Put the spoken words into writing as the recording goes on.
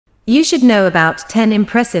You should know about 10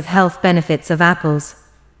 impressive health benefits of apples.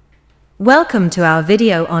 Welcome to our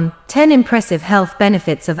video on 10 impressive health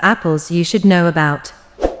benefits of apples you should know about.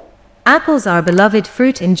 Apples are a beloved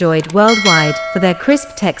fruit enjoyed worldwide for their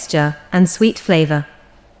crisp texture and sweet flavor.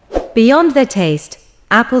 Beyond their taste,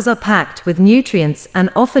 apples are packed with nutrients and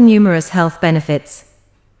offer numerous health benefits.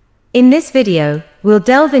 In this video, we'll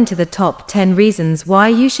delve into the top 10 reasons why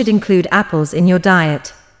you should include apples in your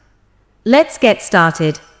diet. Let's get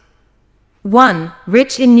started. 1.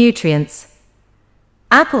 Rich in nutrients.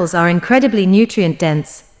 Apples are incredibly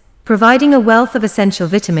nutrient-dense, providing a wealth of essential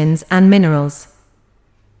vitamins and minerals.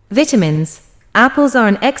 Vitamins. Apples are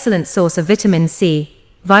an excellent source of vitamin C,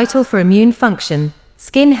 vital for immune function,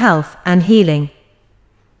 skin health, and healing.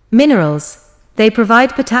 Minerals. They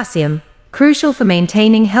provide potassium, crucial for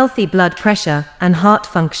maintaining healthy blood pressure and heart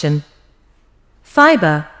function.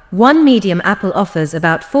 Fiber. One medium apple offers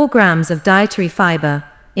about 4 grams of dietary fiber,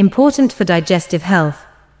 important for digestive health.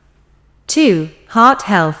 2. Heart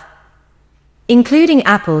health. Including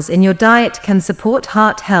apples in your diet can support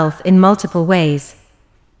heart health in multiple ways.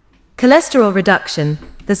 Cholesterol reduction.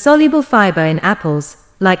 The soluble fiber in apples,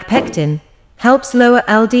 like pectin, helps lower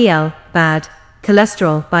LDL, bad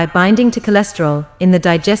cholesterol, by binding to cholesterol in the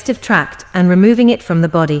digestive tract and removing it from the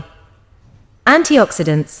body.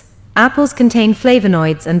 Antioxidants. Apples contain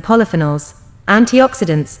flavonoids and polyphenols,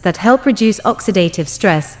 antioxidants that help reduce oxidative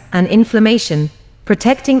stress and inflammation,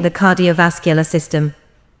 protecting the cardiovascular system.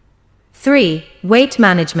 3. Weight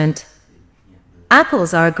management.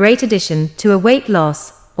 Apples are a great addition to a weight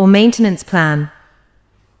loss or maintenance plan.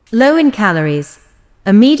 Low in calories.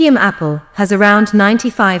 A medium apple has around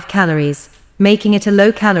 95 calories, making it a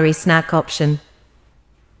low-calorie snack option.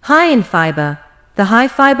 High in fiber. The high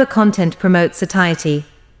fiber content promotes satiety,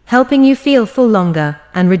 helping you feel full longer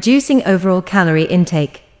and reducing overall calorie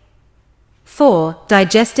intake. 4.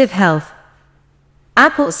 Digestive health.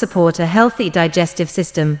 Apples support a healthy digestive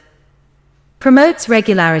system. Promotes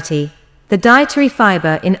regularity. The dietary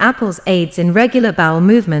fiber in apples aids in regular bowel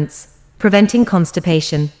movements, preventing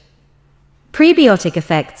constipation. Prebiotic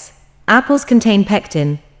effects. Apples contain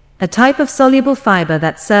pectin, a type of soluble fiber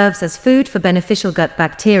that serves as food for beneficial gut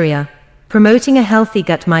bacteria, promoting a healthy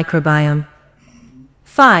gut microbiome.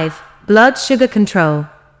 5. Blood sugar control.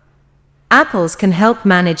 Apples can help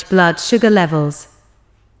manage blood sugar levels.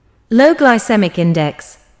 Low glycemic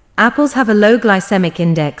index. Apples have a low glycemic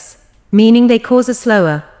index, meaning they cause a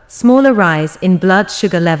slower, smaller rise in blood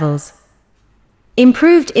sugar levels.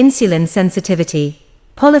 Improved insulin sensitivity.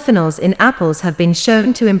 Polyphenols in apples have been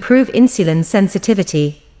shown to improve insulin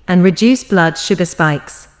sensitivity and reduce blood sugar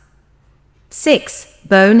spikes. 6.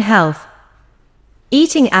 Bone health.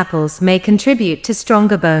 Eating apples may contribute to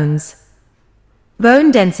stronger bones. Bone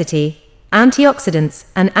density. Antioxidants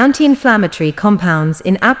and anti-inflammatory compounds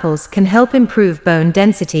in apples can help improve bone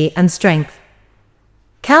density and strength.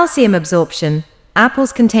 Calcium absorption.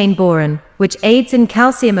 Apples contain boron, which aids in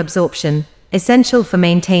calcium absorption, essential for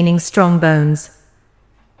maintaining strong bones.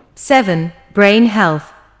 7. Brain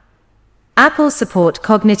health. Apples support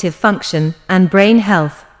cognitive function and brain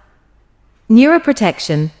health.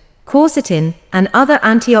 Neuroprotection. Quercetin and other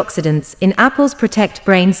antioxidants in apples protect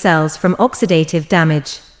brain cells from oxidative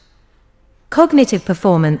damage. Cognitive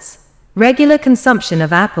performance. Regular consumption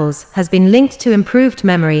of apples has been linked to improved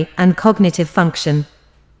memory and cognitive function.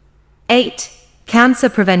 8. Cancer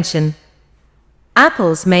prevention.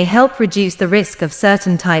 Apples may help reduce the risk of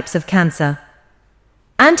certain types of cancer.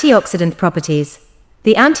 Antioxidant properties.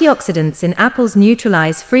 The antioxidants in apples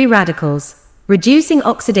neutralize free radicals, reducing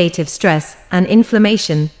oxidative stress and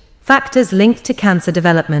inflammation, factors linked to cancer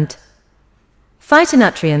development.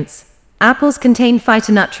 Phytonutrients. Apples contain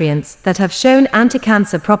phytonutrients that have shown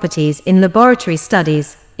anti-cancer properties in laboratory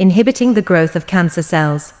studies, inhibiting the growth of cancer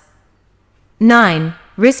cells. 9.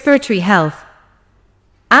 Respiratory health.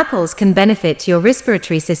 Apples can benefit your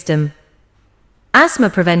respiratory system.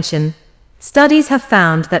 Asthma prevention. Studies have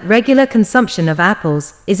found that regular consumption of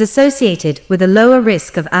apples is associated with a lower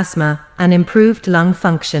risk of asthma and improved lung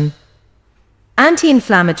function.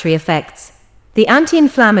 Anti-inflammatory effects. The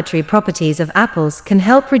anti-inflammatory properties of apples can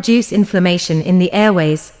help reduce inflammation in the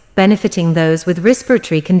airways, benefiting those with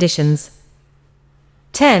respiratory conditions.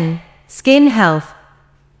 10. Skin health.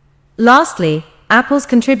 Lastly, apples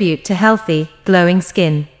contribute to healthy, glowing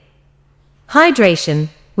skin. Hydration.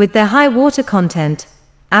 With their high water content,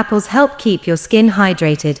 apples help keep your skin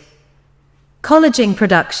hydrated. Collagen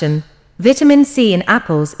production. Vitamin C in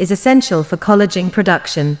apples is essential for collagen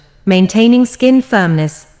production, maintaining skin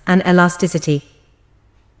firmness and elasticity.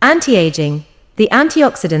 Anti-aging. The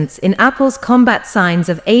antioxidants in apples combat signs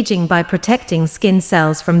of aging by protecting skin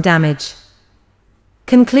cells from damage.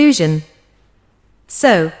 Conclusion.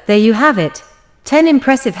 So, there you have it. 10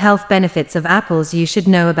 impressive health benefits of apples you should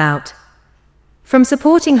know about. From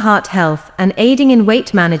supporting heart health and aiding in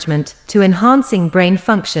weight management to enhancing brain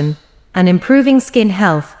function and improving skin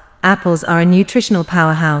health, apples are a nutritional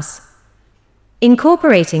powerhouse.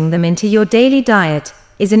 Incorporating them into your daily diet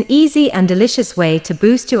is an easy and delicious way to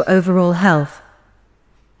boost your overall health.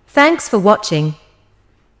 Thanks for watching.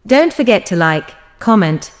 Don't forget to like,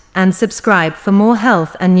 comment, and subscribe for more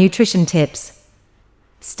health and nutrition tips.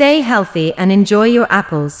 Stay healthy and enjoy your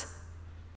apples.